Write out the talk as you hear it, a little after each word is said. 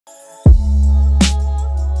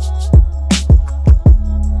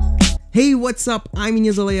Hey, what's up? I'm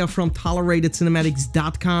Ignace Aleya from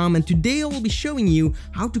ToleratedCinematics.com, and today I will be showing you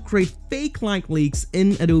how to create fake light leaks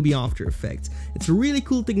in Adobe After Effects. It's a really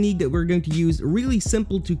cool technique that we're going to use, really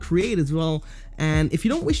simple to create as well. And if you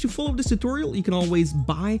don't wish to follow this tutorial, you can always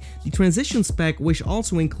buy the transition spec, which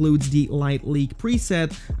also includes the light leak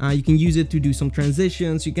preset. You can use it to do some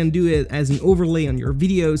transitions. You can do it as an overlay on your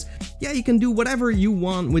videos. Yeah, you can do whatever you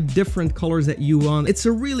want with different colors that you want. It's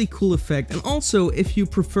a really cool effect. And also, if you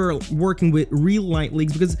prefer working with real light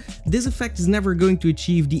leaks, because this effect is never going to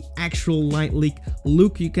achieve the actual light leak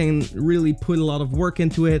look, you can really put a lot of work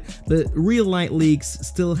into it, but real light leaks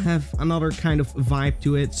still have another kind of vibe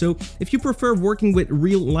to it. So if you prefer working with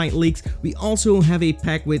real light leaks, we also have a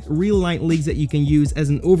pack with real light leaks that you can use as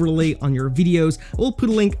an overlay on your videos. We'll put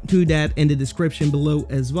a link to that in the description below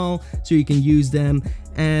as well, so you can use them.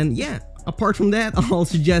 And yeah, apart from that, I'll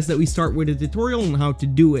suggest that we start with a tutorial on how to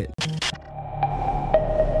do it.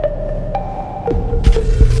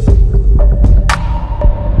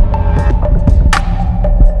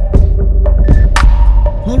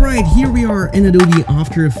 Alright, here we are in Adobe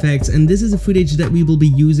After Effects, and this is a footage that we will be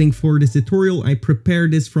using for this tutorial. I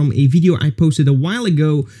prepared this from a video I posted a while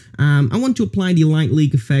ago. I want to apply the light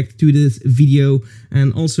leak effect to this video,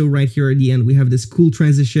 and also right here at the end we have this cool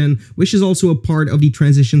transition, which is also a part of the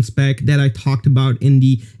transition spec that I talked about in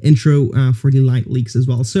the intro for the light leaks as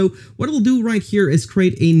well. So what I'll do right here is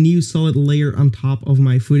create a new solid layer on top of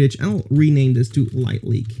my footage, and I'll rename this to light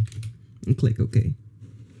leak and click OK.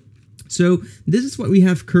 So this is what we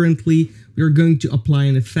have currently. We're going to apply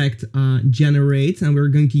an effect, generate, and we're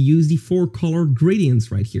going to use the 4 color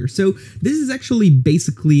gradients right here. So this is actually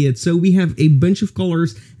basically it. So we have a bunch of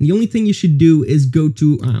colors, and the only thing you should do is go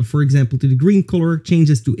to, for example, to the green color, change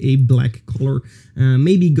this to a black color,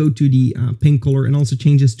 maybe go to the pink color and also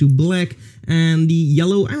change this to black, and the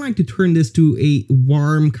yellow, I like to turn this to a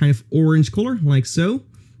warm kind of orange color, like so,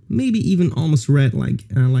 maybe even almost red,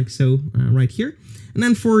 like so, right here. And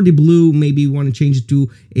then for the blue, maybe you want to change it to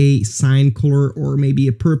a cyan color or maybe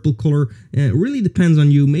a purple color. It really depends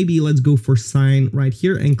on you. Maybe let's go for cyan right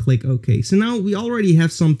here and click OK. So now we already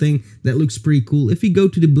have something that looks pretty cool. If you go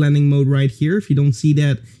to the blending mode right here, if you don't see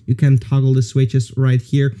that, you can toggle the switches right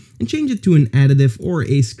here and change it to an additive or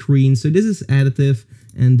a screen. So this is additive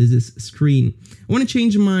and this is screen. I want to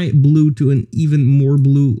change my blue to an even more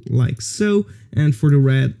blue, like so. And for the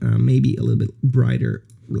red, maybe a little bit brighter,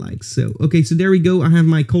 like so. Okay, so there we go. I have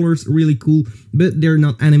my colors, really cool, but they're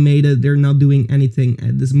not animated. They're not doing anything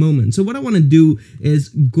at this moment. So what I want to do is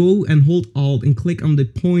go and hold Alt and click on the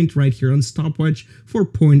point right here on stopwatch for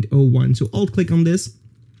 0.01. So Alt click on this.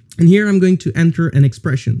 And here I'm going to enter an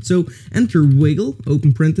expression. So enter wiggle,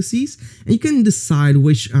 open parentheses, and you can decide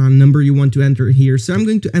which number you want to enter here. So I'm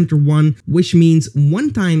going to enter 1, which means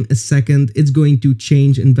 1 time a second it's going to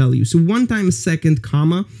change in value. So 1 time a second,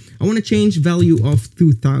 comma, I want to change value of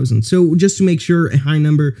 2000. So just to make sure a high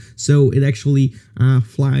number, so it actually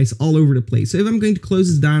flies all over the place. So if I'm going to close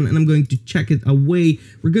this down and I'm going to check it away,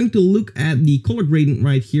 we're going to look at the color gradient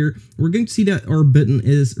right here. We're going to see that our button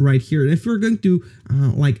is right here. And if we're going to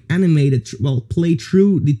like animate it, well, play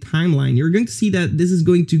through the timeline, you're going to see that this is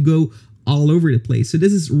going to go all over the place. So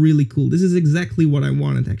this is really cool. This is exactly what I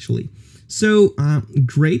wanted actually. So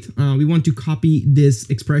great, we want to copy this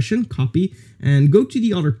expression, copy, and go to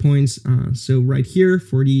the other points. So right here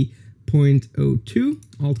for the 0.02,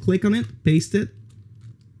 Alt click on it, paste it,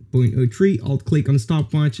 0.03, Alt click on the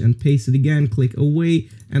stopwatch and paste it again, click away,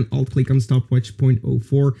 and Alt click on stopwatch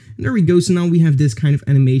 0.04. And there we go. So now we have this kind of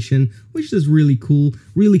animation, which is really cool,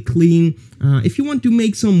 really clean. If you want to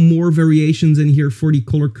make some more variations in here for the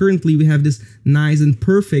color, currently we have this nice and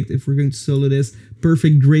perfect, if we're going to solo this,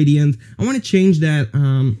 perfect gradient. I want to change that.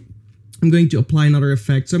 I'm going to apply another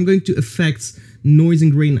effect. So I'm going to effects, noise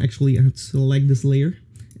and grain. Actually, I have to select this layer,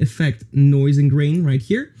 effect, noise and grain right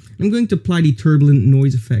here. I'm going to apply the turbulent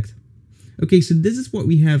noise effect. Okay, so this is what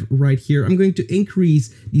we have right here. I'm going to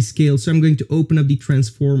increase the scale. So I'm going to open up the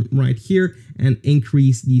transform right here and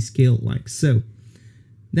increase the scale like so.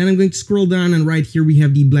 Then I'm going to scroll down, and right here we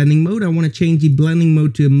have the blending mode. I want to change the blending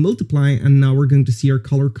mode to multiply, and now we're going to see our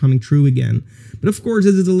color coming through again. But of course,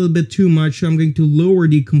 this is a little bit too much, so I'm going to lower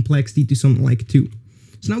the complexity to something like 2.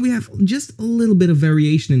 So now we have just a little bit of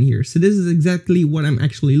variation in here. So this is exactly what I'm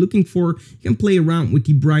actually looking for. You can play around with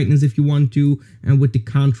the brightness if you want to, and with the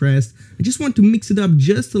contrast. I just want to mix it up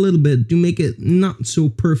just a little bit to make it not so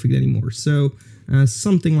perfect anymore. So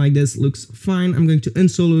something like this looks fine. I'm going to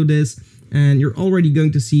unsolo this, and you're already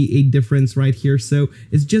going to see a difference right here. So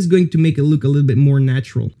it's just going to make it look a little bit more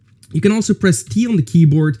natural. You can also press T on the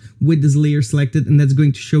keyboard with this layer selected, and that's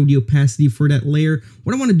going to show the opacity for that layer.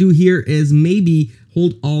 What I want to do here is maybe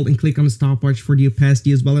hold Alt and click on the stopwatch for the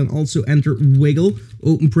opacity as well, and also enter wiggle,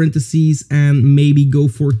 open parentheses, and maybe go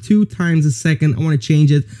for 2 times a second. I want to change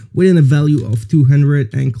it within a value of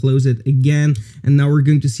 200 and close it again. And now we're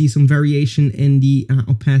going to see some variation in the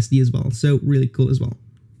opacity as well. So really cool as well.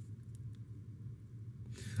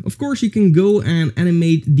 Of course, you can go and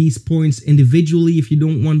animate these points individually. If you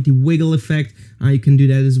don't want the wiggle effect, you can do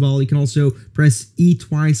that as well. You can also press E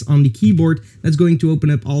twice on the keyboard. That's going to open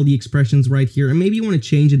up all the expressions right here. And maybe you want to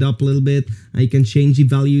change it up a little bit. You can change the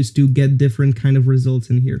values to get different kind of results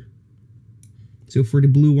in here. So for the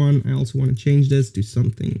blue one, I also want to change this to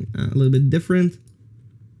something a little bit different.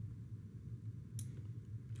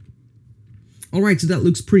 Alright, so that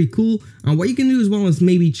looks pretty cool. What you can do as well is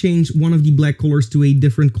maybe change one of the black colors to a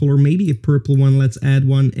different color, maybe a purple one. Let's add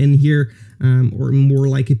one in here, or more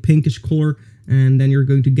like a pinkish color, and then you're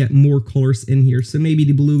going to get more colors in here. So maybe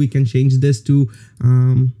the blue, we can change this to,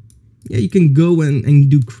 yeah, you can go and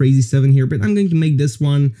do crazy 7 here, but I'm going to make this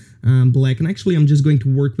one black, and actually I'm just going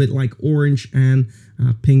to work with like orange and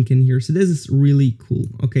pink in here. So this is really cool.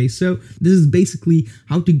 Okay, so this is basically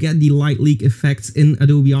how to get the light leak effects in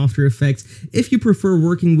Adobe After Effects. If you prefer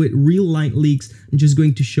working with real light leaks, I'm just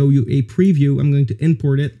going to show you a preview. I'm going to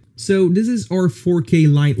import it. So this is our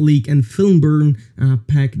 4K light leak and film burn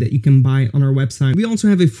pack that you can buy on our website. We also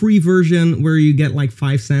have a free version where you get like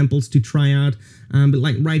 5 samples to try out. But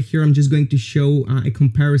like right here, I'm just going to show a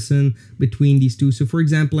comparison between these two. So for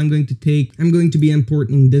example, I'm going to be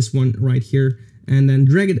importing this one right here and then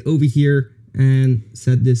drag it over here and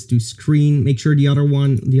set this to screen. Make sure the other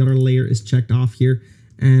layer is checked off here.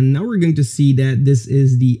 And now we're going to see that this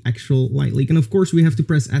is the actual light leak. And of course, we have to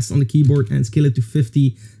press S on the keyboard and scale it to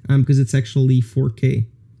 50 because it's actually 4K.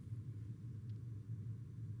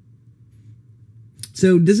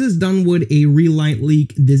 So this is done with a real light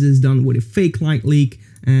leak. This is done with a fake light leak.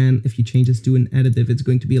 And if you change this to an additive, it's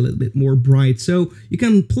going to be a little bit more bright. So you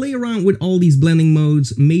can play around with all these blending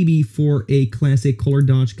modes. Maybe for a classic color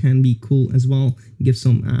dodge can be cool as well. Give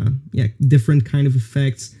some different kind of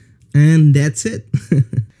effects. And that's it.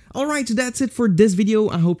 Alright, so that's it for this video.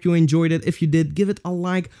 I hope you enjoyed it. If you did, give it a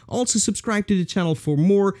like. Also subscribe to the channel for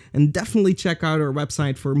more, and definitely check out our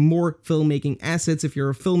website for more filmmaking assets. If you're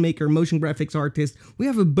a filmmaker, motion graphics artist, we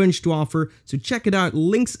have a bunch to offer, so check it out.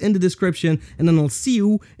 Links in the description, and then I'll see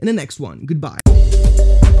you in the next one. Goodbye.